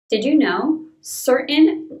Did you know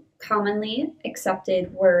certain commonly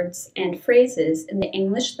accepted words and phrases in the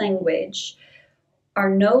English language are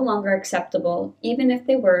no longer acceptable, even if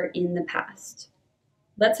they were in the past?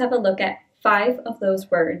 Let's have a look at 5 of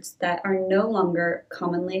those words that are no longer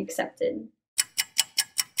commonly accepted.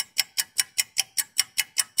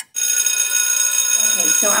 Okay,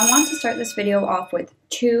 so I want to start this video off with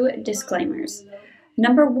 2 disclaimers.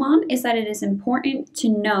 Number 1 is that it is important to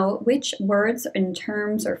know which words and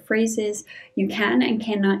terms or phrases you can and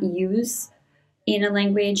cannot use in a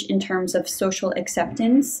language in terms of social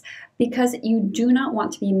acceptance, because you do not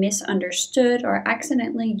want to be misunderstood or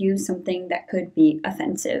accidentally use something that could be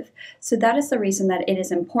offensive. So that is the reason that it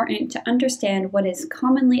is important to understand what is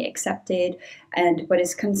commonly accepted and what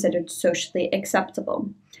is considered socially acceptable.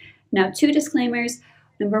 Now, 2 disclaimers.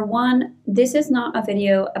 Number 1, this is not a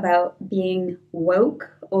video about being woke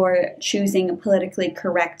or choosing politically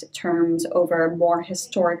correct terms over more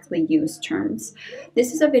historically used terms.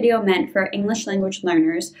 This is a video meant for English language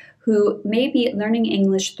learners who may be learning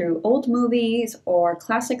English through old movies or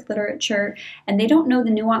classic literature, and they don't know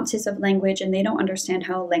the nuances of language and they don't understand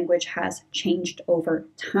how language has changed over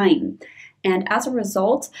time. And as a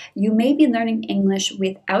result, you may be learning English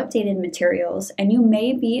with outdated materials, and you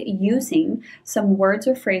may be using some words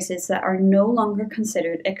or phrases that are no longer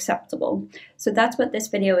considered acceptable. So that's what this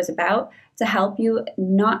video is about, to help you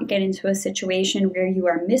not get into a situation where you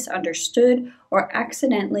are misunderstood or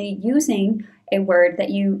accidentally using a word that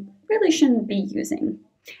you really shouldn't be using.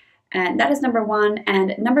 And that is number 1.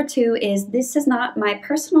 And number 2 is, this is not my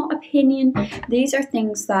personal opinion. These are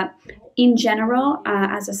things that, in general,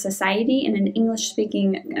 as a society in an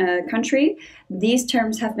English-speaking country, these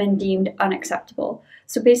terms have been deemed unacceptable.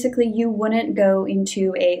 So basically, you wouldn't go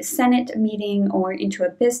into a Senate meeting or into a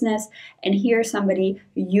business and hear somebody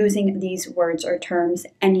using these words or terms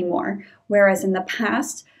anymore. Whereas in the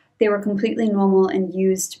past, they were completely normal and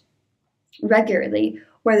used regularly.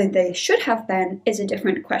 Whether they should have been is a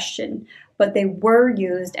different question, but they were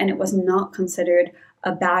used and it was not considered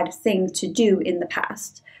a bad thing to do in the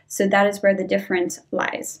past. So that is where the difference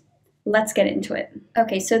lies. Let's get into it.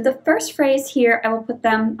 Okay, so the first phrase here, I will put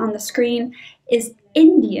them on the screen, is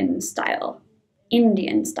Indian style.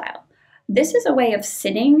 Indian style. This is a way of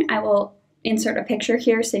sitting. I will insert a picture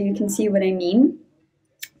here so you can see what I mean.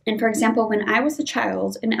 And for example, when I was a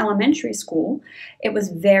child in elementary school, it was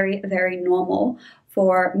very, very normal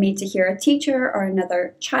for me to hear a teacher or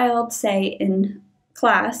another child say in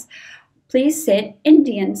class, "Please sit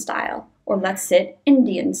Indian style," or "Let's sit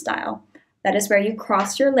Indian style." That is where you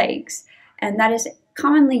cross your legs. And that is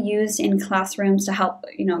commonly used in classrooms to help,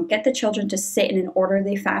 get the children to sit in an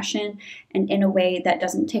orderly fashion and in a way that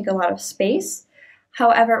doesn't take a lot of space.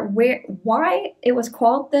 However, why it was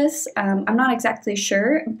called this, I'm not exactly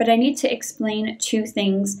sure, but I need to explain 2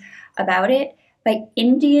 things about it. By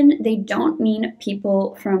Indian, they don't mean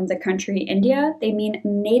people from the country India, they mean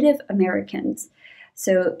Native Americans.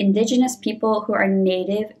 So indigenous people who are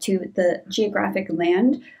native to the geographic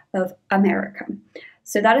land of America.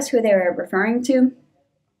 So that is who they are referring to.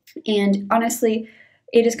 And honestly,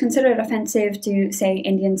 it is considered offensive to say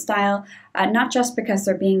Indian style, not just because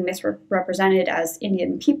they're being misrepresented as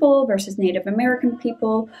Indian people versus Native American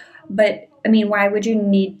people, but I mean, why would you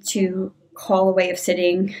need to call a way of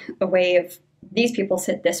sitting a way of these people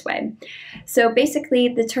sit this way? So basically,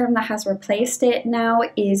 the term that has replaced it now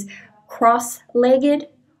is cross-legged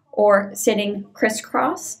or sitting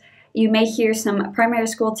crisscross. You may hear some primary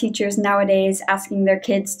school teachers nowadays asking their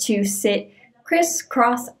kids to sit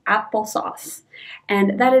crisscross applesauce.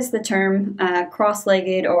 And that is the term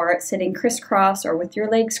cross-legged or sitting crisscross or with your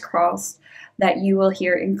legs crossed that you will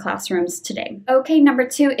hear in classrooms today. Okay, number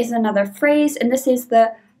 2 is another phrase, and this is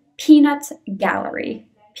the peanut gallery.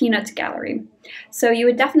 Peanut gallery. So you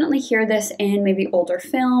would definitely hear this in maybe older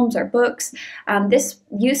films or books. This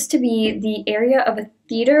used to be the area of a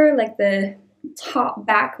theater, like the top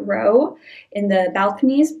back row in the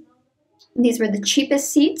balconies. These were the cheapest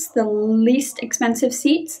seats, the least expensive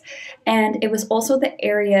seats, and it was also the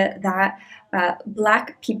area that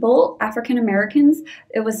Black people, African Americans,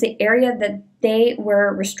 it was the area that they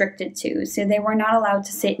were restricted to. So they were not allowed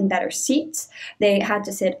to sit in better seats. They had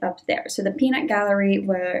to sit up there. So the peanut gallery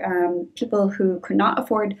were people who could not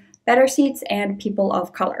afford better seats and people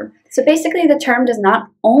of color. So basically the term does not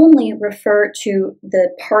only refer to the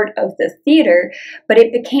part of the theater, but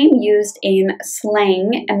it became used in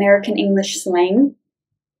slang, American English slang.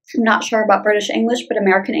 I'm not sure about British English, but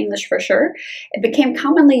American English for sure. It became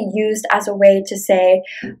commonly used as a way to say,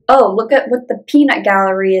 "Oh, look at what the peanut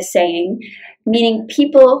gallery is saying," meaning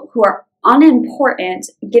people who are unimportant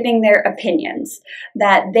giving their opinions,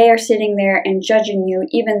 that they are sitting there and judging you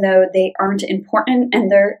even though they aren't important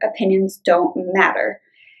and their opinions don't matter.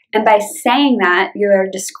 And by saying that, you are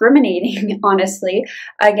discriminating, honestly,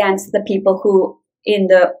 against the people who in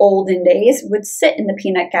the olden days would sit in the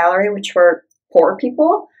peanut gallery, which were poor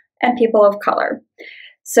people and people of color.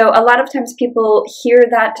 So a lot of times people hear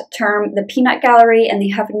that term, the peanut gallery, and they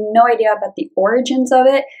have no idea about the origins of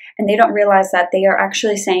it, and they don't realize that they are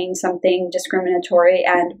actually saying something discriminatory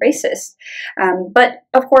and racist. But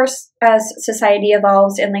of course, as society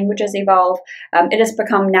evolves and languages evolve, it has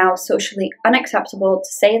become now socially unacceptable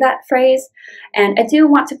to say that phrase. And I do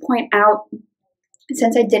want to point out,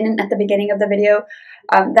 since I didn't at the beginning of the video,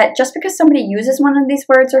 that just because somebody uses one of these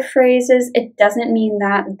words or phrases, it doesn't mean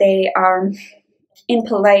that they are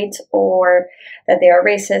impolite or that they are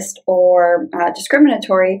racist or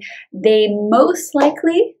discriminatory. They most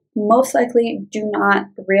likely do not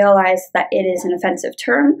realize that it is an offensive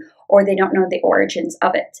term, or they don't know the origins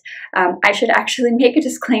of it. I should actually make a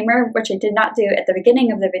disclaimer, which I did not do at the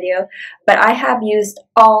beginning of the video, but I have used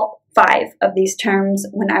all 5 of these terms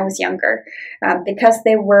when I was younger because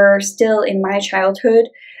they were still in my childhood.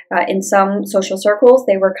 In some social circles,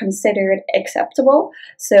 they were considered acceptable.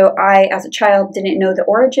 So I, as a child, didn't know the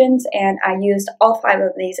origins, and I used all 5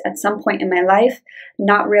 of these at some point in my life,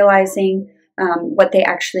 not realizing what they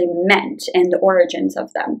actually meant and the origins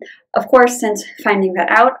of them. Of course, since finding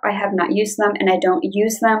that out, I have not used them and I don't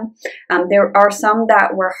use them. There are some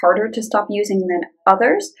that were harder to stop using than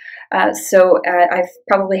others. So I've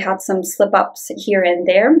probably had some slip-ups here and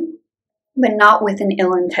there, but not with an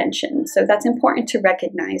ill intention. So that's important to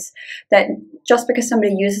recognize, that just because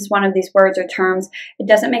somebody uses one of these words or terms, it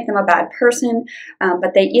doesn't make them a bad person,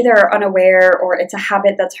 but they either are unaware or it's a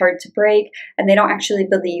habit that's hard to break and they don't actually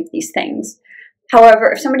believe these things.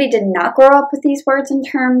 However, if somebody did not grow up with these words and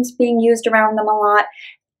terms being used around them a lot,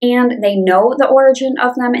 and they know the origin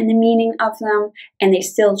of them and the meaning of them, and they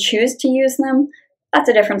still choose to use them, that's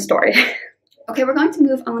a different story. Okay, we're going to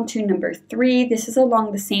move on to number 3. This is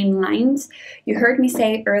along the same lines. You heard me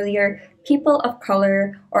say earlier, people of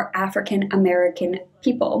color or African American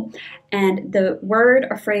people. And the word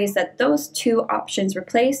or phrase that those 2 options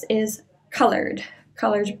replace is colored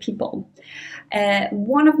people.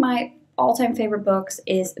 One of my all-time favorite books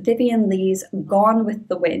is Vivien Leigh's Gone with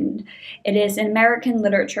the Wind. It is an American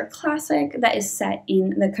literature classic that is set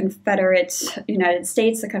in the Confederate United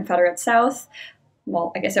States, the Confederate South.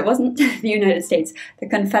 Well, I guess it wasn't the United States, the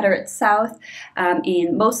Confederate South,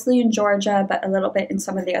 mostly in Georgia, but a little bit in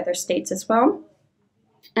some of the other states as well.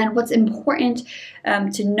 And what's important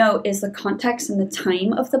to note is the context and the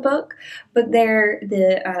time of the book, but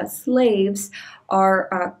the slaves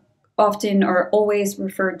are often or always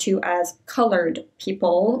referred to as colored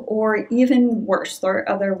people, or even worse. There are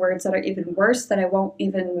other words that are even worse that I won't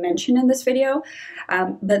even mention in this video,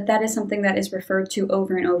 but that is something that is referred to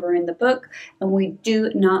over and over in the book, and we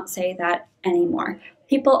do not say that anymore.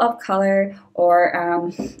 People of color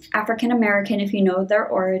or African American, if you know their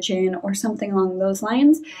origin or something along those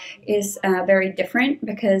lines, is very different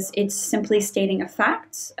because it's simply stating a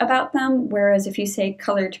fact about them. Whereas if you say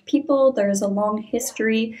colored people, there is a long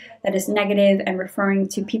history that is negative and referring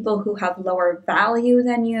to people who have lower value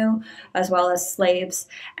than you, as well as slaves.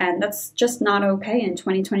 And that's just not okay in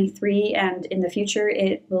 2023, and in the future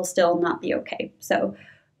it will still not be okay. So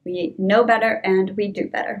we know better and we do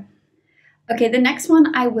better. Okay, the next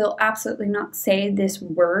one, I will absolutely not say this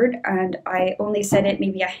word, and I only said it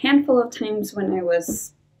maybe a handful of times when I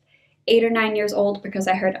was 8 or 9 years old because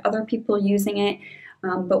I heard other people using it,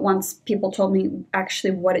 but once people told me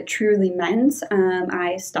actually what it truly meant,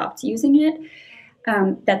 I stopped using it.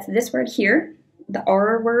 That's this word here, the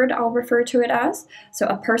R word I'll refer to it as. So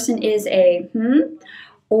a person is a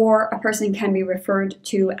or a person can be referred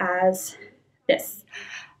to as this.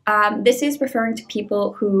 This is referring to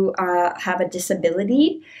people who have a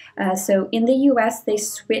disability. So in the US, they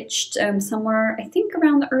switched somewhere, I think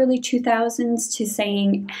around the early 2000s, to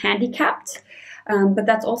saying handicapped, but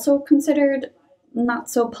that's also considered not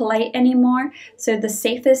so polite anymore. So the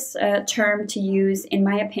safest term to use, in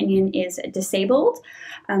my opinion, is disabled.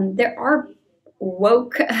 There are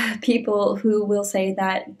woke people who will say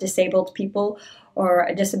that disabled people or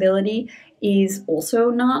a disability is also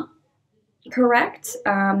not correct.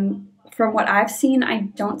 From what I've seen, I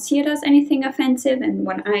don't see it as anything offensive, and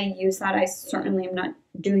when I use that, I certainly am not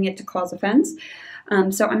doing it to cause offense.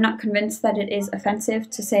 So I'm not convinced that it is offensive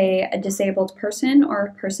to say a disabled person or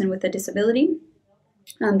a person with a disability.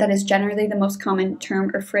 That is generally the most common term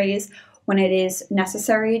or phrase when it is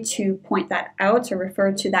necessary to point that out or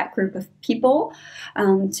refer to that group of people,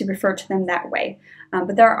 to refer to them that way.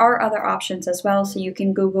 But there are other options as well, so you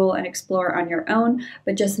can Google and explore on your own,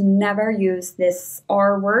 but just never use this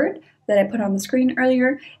R word that I put on the screen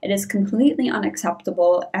earlier. It is completely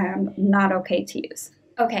unacceptable and not okay to use.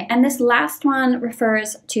 Okay, and this last one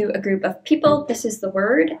refers to a group of people. This is the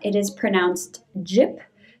word. It is pronounced gyp.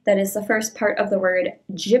 That is the first part of the word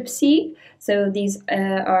gypsy. So these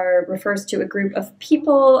refers to a group of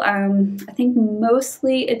people. I think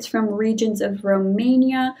mostly it's from regions of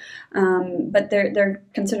Romania, but they're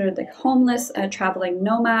considered like homeless, traveling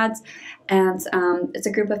nomads, and it's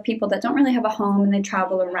a group of people that don't really have a home and they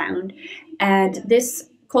travel around. And this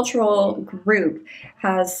cultural group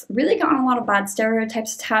has really gotten a lot of bad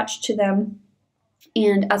stereotypes attached to them.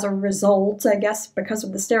 And as a result, I guess because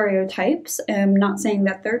of the stereotypes, I'm not saying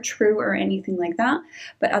that they're true or anything like that,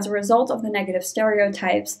 but as a result of the negative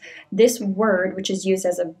stereotypes, this word, which is used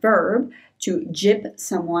as a verb to gyp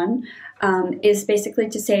someone, is basically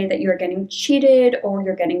to say that you're getting cheated or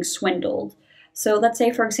you're getting swindled. So let's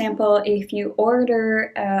say, for example, if you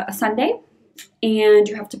order a sundae, and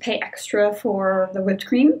you have to pay extra for the whipped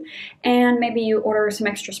cream, and maybe you order some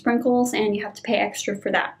extra sprinkles and you have to pay extra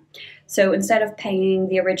for that. So instead of paying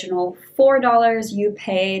the original $4, you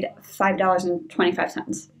paid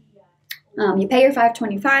 $5.25. You pay your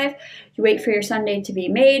 $5.25, you wait for your sundae to be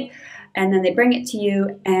made, and then they bring it to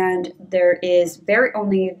you, and there is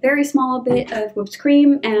only a very small bit of whipped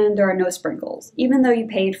cream, and there are no sprinkles, even though you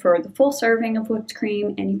paid for the full serving of whipped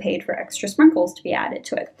cream and you paid for extra sprinkles to be added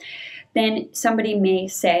to it. Then somebody may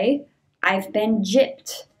say, I've been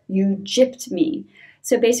gypped. You gypped me.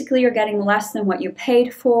 So basically you're getting less than what you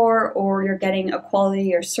paid for, or you're getting a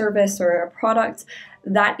quality or service or a product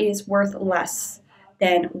that is worth less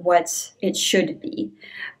than what it should be.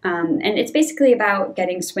 And it's basically about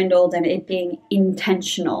getting swindled and it being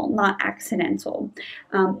intentional, not accidental.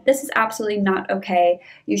 This is absolutely not okay.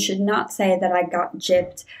 You should not say that I got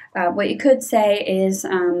gypped. What you could say is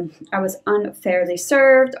I was unfairly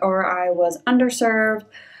served, or I was underserved,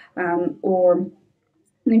 or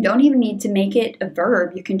you don't even need to make it a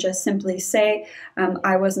verb. You can just simply say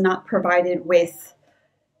I was not provided with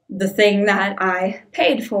the thing that I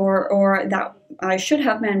paid for, or that I should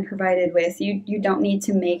have been provided with. You don't need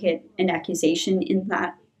to make it an accusation in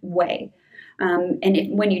that way.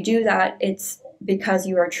 When you do that, it's because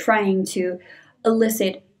you are trying to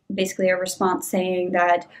elicit basically a response saying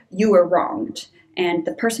that you were wronged, and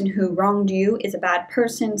the person who wronged you is a bad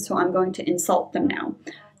person, so I'm going to insult them now.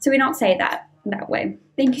 So we don't say that way.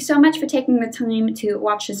 Thank you so much for taking the time to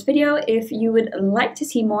watch this video. If you would like to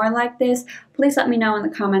see more like this, please let me know in the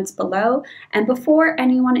comments below. And before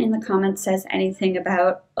anyone in the comments says anything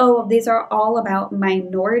about, oh, these are all about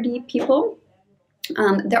minority people,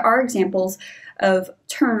 there are examples of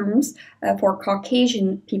terms for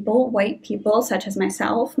Caucasian people, white people, such as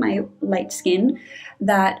myself, my light skin,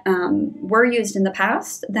 that were used in the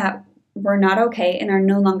past that were not okay and are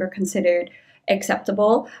no longer considered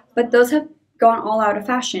acceptable, but those have gone all out of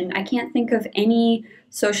fashion. I can't think of any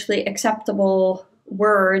socially acceptable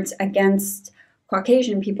words against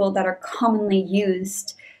Caucasian people that are commonly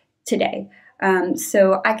used today.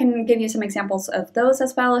 So I can give you some examples of those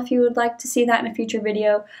as well if you would like to see that in a future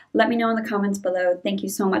video. Let me know in the comments below. Thank you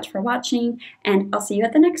so much for watching, and I'll see you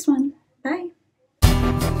at the next one. Bye!